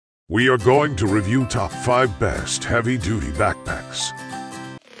We are going to review top 5 best heavy-duty backpacks.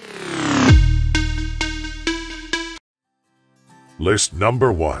 List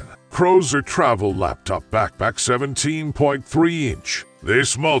number 1. Crozer Travel Laptop Backpack 17.3 inch.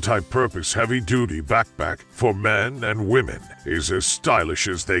 This multi-purpose heavy-duty backpack for men and women is as stylish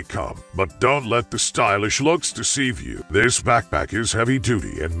as they come. But don't let the stylish looks deceive you. This backpack is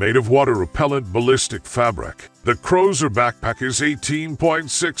heavy-duty and made of water-repellent ballistic fabric. The Crozer backpack is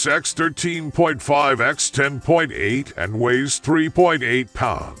 18.6 x 13.5 x 10.8 and weighs 3.8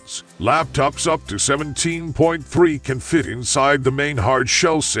 pounds. Laptops up to 17.3 can fit inside the main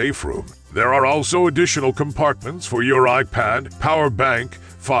hard-shell safe room. There are also additional compartments for your iPad, power bank,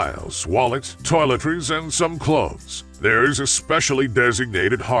 files, wallet, toiletries, and some clothes. There is a specially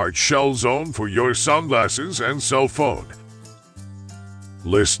designated hard shell zone for your sunglasses and cell phone.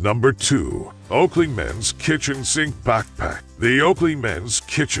 List number 2. Oakley Men's Kitchen Sink Backpack. The Oakley Men's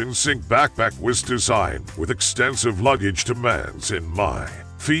Kitchen Sink Backpack was designed with extensive luggage demands in mind,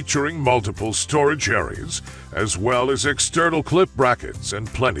 featuring multiple storage areas, as well as external clip brackets and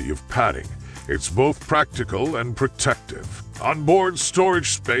plenty of padding. It's both practical and protective. Onboard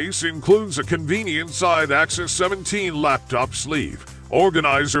storage space includes a convenient side-access 17 laptop sleeve,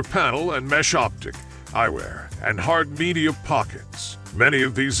 organizer panel, and mesh optic, eyewear, and hard media pockets. Many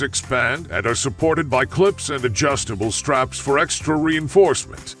of these expand and are supported by clips and adjustable straps for extra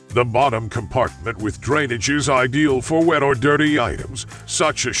reinforcement. The bottom compartment with drainage is ideal for wet or dirty items,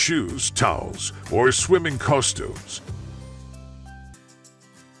 such as shoes, towels, or swimming costumes.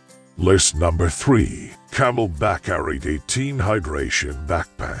 List number 3. CamelBak Arid 18 Hydration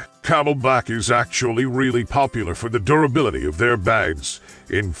Backpack. CamelBak is actually really popular for the durability of their bags.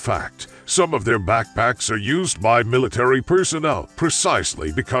 In fact, some of their backpacks are used by military personnel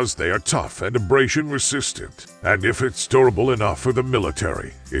precisely because they are tough and abrasion resistant. And if it's durable enough for the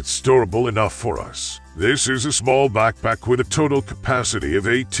military, it's durable enough for us. This is a small backpack with a total capacity of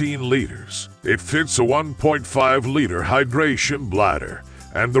 18 liters. It fits a 1.5-liter hydration bladder,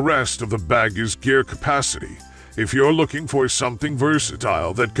 and the rest of the bag is gear capacity. If you're looking for something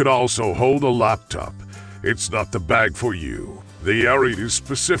versatile that could also hold a laptop, it's not the bag for you. The Arid is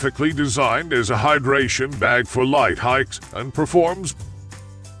specifically designed as a hydration bag for light hikes and performs.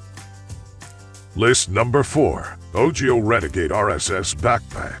 List number 4. Ogio Renegade RSS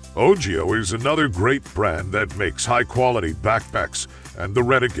Backpack. Ogio is another great brand that makes high-quality backpacks, and the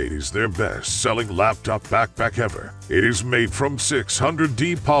Renegade is their best-selling laptop backpack ever. It is made from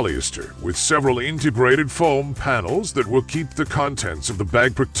 600D polyester with several integrated foam panels that will keep the contents of the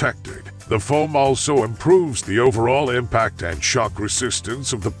bag protected. The foam also improves the overall impact and shock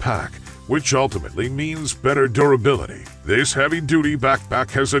resistance of the pack, which ultimately means better durability. This heavy-duty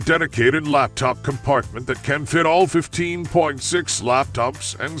backpack has a dedicated laptop compartment that can fit all 15.6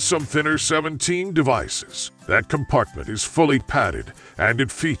 laptops and some thinner 17 devices. That compartment is fully padded, and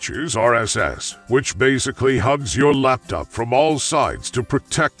it features RSS, which basically hugs your laptop from all sides to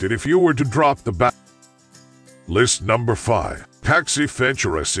protect it if you were to drop the back. List number 5. Paxif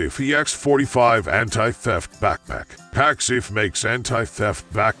VenturaSafe EX45 Anti-Theft Backpack. Paxif makes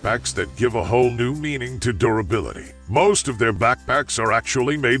anti-theft backpacks that give a whole new meaning to durability. Most of their backpacks are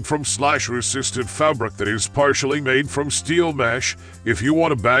actually made from slash-resistant fabric that is partially made from steel mesh. If you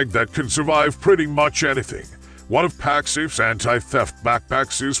want a bag that can survive pretty much anything, one of Paxif's anti-theft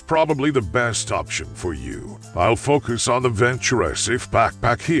backpacks is probably the best option for you. I'll focus on the VenturaSafe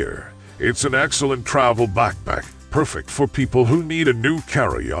backpack here. It's an excellent travel backpack, perfect for people who need a new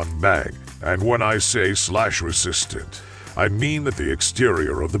carry-on bag. And when I say slash-resistant, I mean that the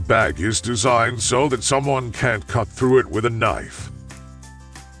exterior of the bag is designed so that someone can't cut through it with a knife.